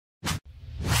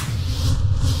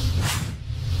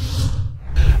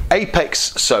Apex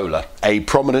Solar, a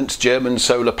prominent German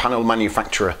solar panel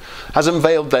manufacturer, has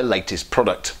unveiled their latest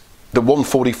product, the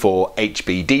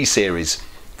 144HBD series,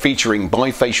 featuring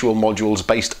bifacial modules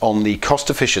based on the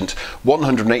cost-efficient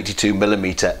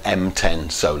 182mm M10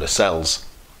 solar cells.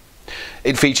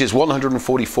 It features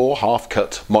 144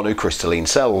 half-cut monocrystalline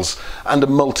cells and a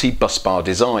multi-busbar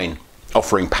design,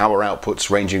 offering power outputs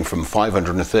ranging from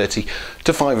 530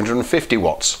 to 550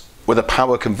 watts, with a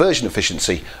power conversion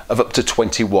efficiency of up to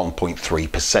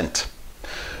 21.3%.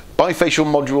 Bifacial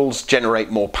modules generate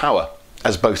more power,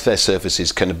 as both their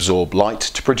surfaces can absorb light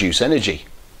to produce energy.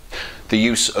 The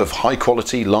use of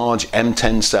high-quality large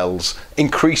M10 cells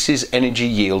increases energy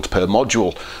yield per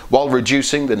module, while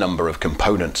reducing the number of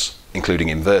components, including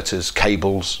inverters,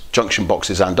 cables, junction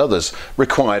boxes and others,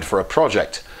 required for a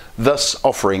project, thus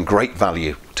offering great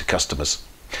value to customers.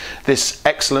 This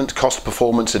excellent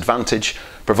cost-performance advantage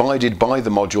provided by the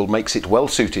module makes it well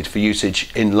suited for usage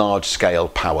in large-scale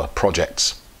power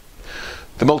projects.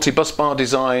 The multi-busbar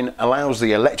design allows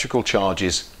the electrical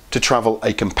charges to travel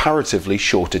a comparatively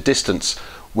shorter distance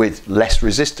with less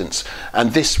resistance,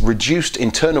 and this reduced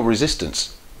internal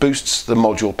resistance boosts the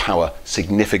module power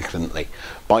significantly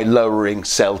by lowering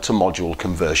cell-to-module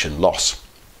conversion loss.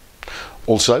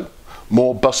 Also,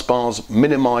 more bus bars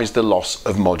minimise the loss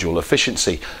of module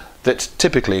efficiency that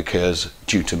typically occurs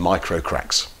due to micro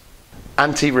cracks.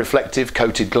 Anti-reflective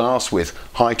coated glass with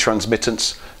high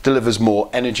transmittance delivers more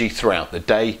energy throughout the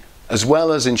day, as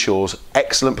well as ensures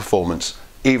excellent performance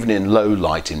even in low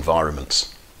light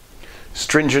environments.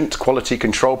 Stringent quality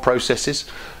control processes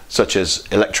such as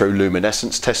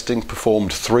electroluminescence testing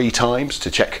performed 3 times to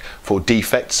check for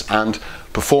defects and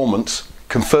performance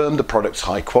confirm the product's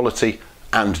high quality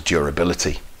and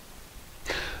durability.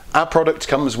 Our product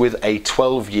comes with a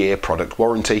 12-year product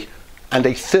warranty and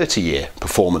a 30-year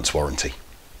performance warranty.